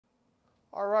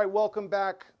All right, welcome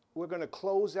back. We're going to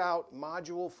close out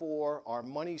Module 4, our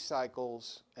money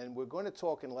cycles, and we're going to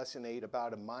talk in Lesson 8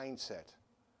 about a mindset.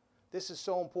 This is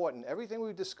so important. Everything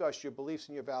we've discussed, your beliefs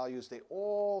and your values, they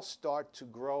all start to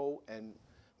grow and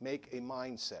make a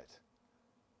mindset.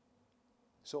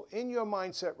 So in your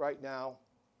mindset right now,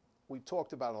 we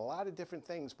talked about a lot of different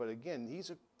things, but again,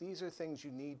 these are things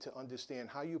you need to understand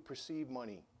how you perceive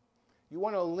money. You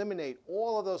want to eliminate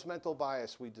all of those mental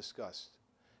bias we discussed.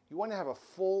 You want to have a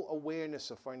full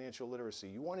awareness of financial literacy.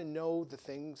 You want to know the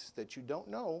things that you don't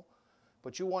know,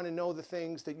 but you want to know the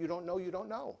things that you don't know you don't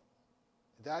know.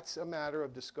 That's a matter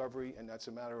of discovery, and that's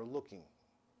a matter of looking.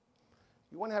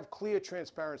 You want to have clear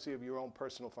transparency of your own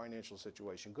personal financial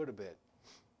situation, good or bad.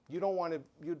 You don't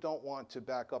want to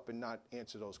back up and not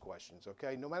answer those questions,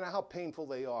 okay? No matter how painful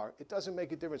they are, it doesn't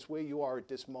make a difference where you are at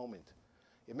this moment.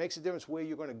 It makes a difference where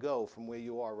you're going to go from where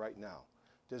you are right now.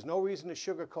 There's no reason to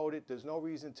sugarcoat it. There's no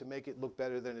reason to make it look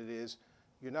better than it is.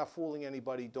 You're not fooling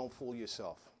anybody. Don't fool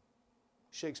yourself.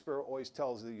 Shakespeare always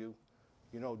tells you,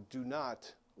 do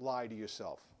not lie to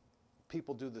yourself.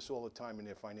 People do this all the time in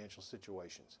their financial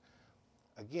situations.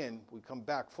 Again, we come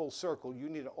back full circle. You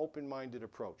need an open-minded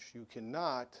approach. You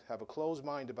cannot have a closed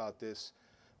mind about this,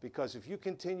 because if you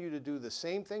continue to do the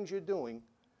same things you're doing,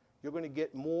 you're going to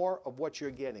get more of what you're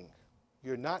getting.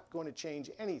 You're not going to change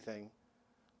anything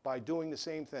by doing the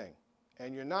same thing.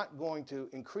 And you're not going to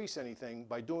increase anything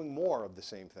by doing more of the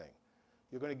same thing.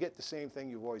 You're going to get the same thing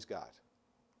you've always got.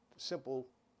 Simple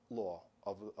law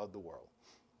of the world.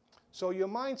 So your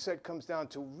mindset comes down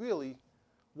to really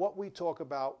what we talk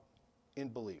about in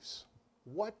beliefs.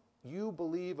 What you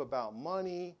believe about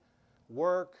money,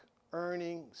 work,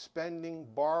 earning, spending,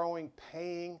 borrowing,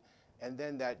 paying, and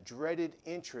then that dreaded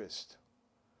interest.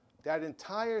 That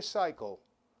entire cycle,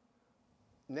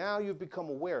 now you've become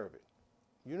aware of it.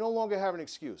 You no longer have an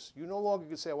excuse. You no longer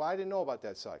can say, well, I didn't know about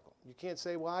that cycle. You can't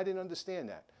say, well, I didn't understand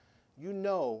that. You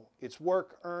know it's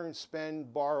work, earn,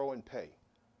 spend, borrow, and pay.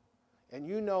 And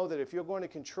you know that if you're going to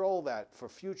control that for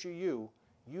future you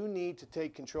need to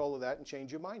take control of that and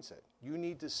change your mindset. You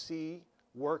need to see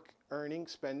work, earning,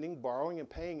 spending, borrowing, and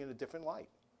paying in a different light.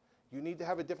 You need to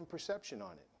have a different perception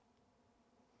on it.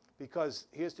 Because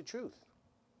here's the truth.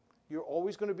 You're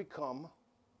always going to become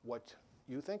what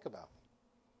you think about.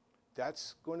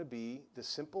 That's going to be the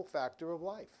simple factor of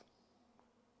life.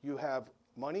 You have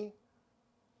money,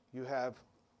 you have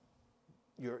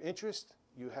your interest,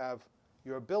 you have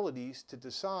your abilities to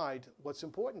decide what's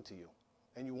important to you,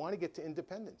 and you want to get to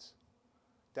independence.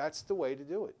 That's the way to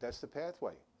do it. That's the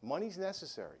pathway. Money's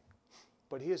necessary,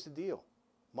 but here's the deal.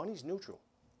 Money's neutral.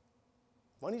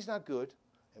 Money's not good,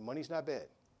 and money's not bad.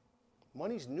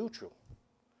 Money's neutral.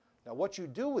 Now, what you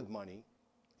do with money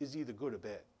is either good or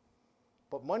bad.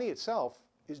 But money itself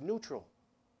is neutral,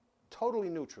 totally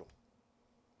neutral.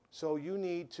 So you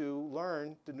need to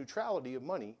learn the neutrality of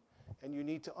money, and you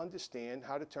need to understand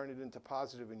how to turn it into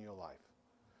positive in your life.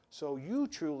 So you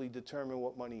truly determine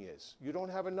what money is. You don't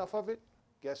have enough of it,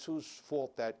 guess whose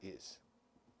fault that is?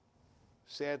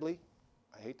 Sadly,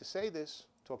 I hate to say this,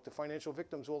 talk to financial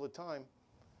victims all the time,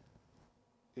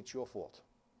 it's your fault.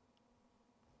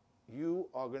 You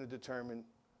are going to determine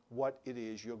what it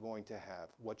is you're going to have,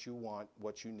 what you want,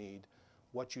 what you need,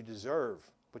 what you deserve.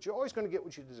 But you're always going to get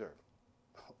what you deserve.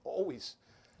 Always.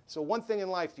 So one thing in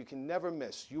life you can never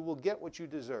miss. You will get what you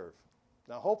deserve.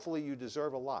 Now, hopefully you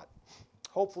deserve a lot.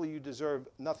 Hopefully you deserve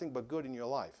nothing but good in your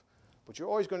life. But you're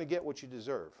always going to get what you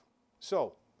deserve.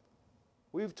 So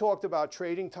we've talked about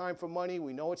trading time for money.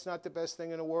 We know it's not the best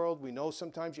thing in the world. We know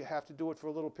sometimes you have to do it for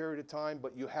a little period of time,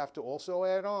 but you have to also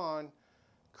add on,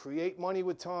 create money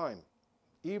with time.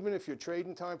 Even if you're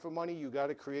trading time for money, you got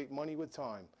to create money with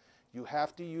time. You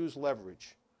have to use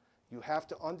leverage. You have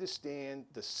to understand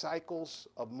the cycles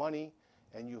of money,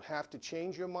 and you have to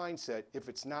change your mindset if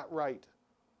it's not right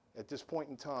at this point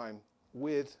in time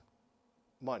with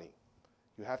money.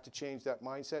 You have to change that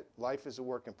mindset. Life is a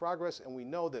work in progress, and we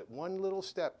know that one little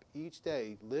step each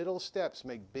day, little steps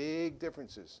make big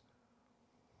differences.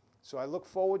 So I look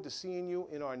forward to seeing you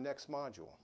in our next module.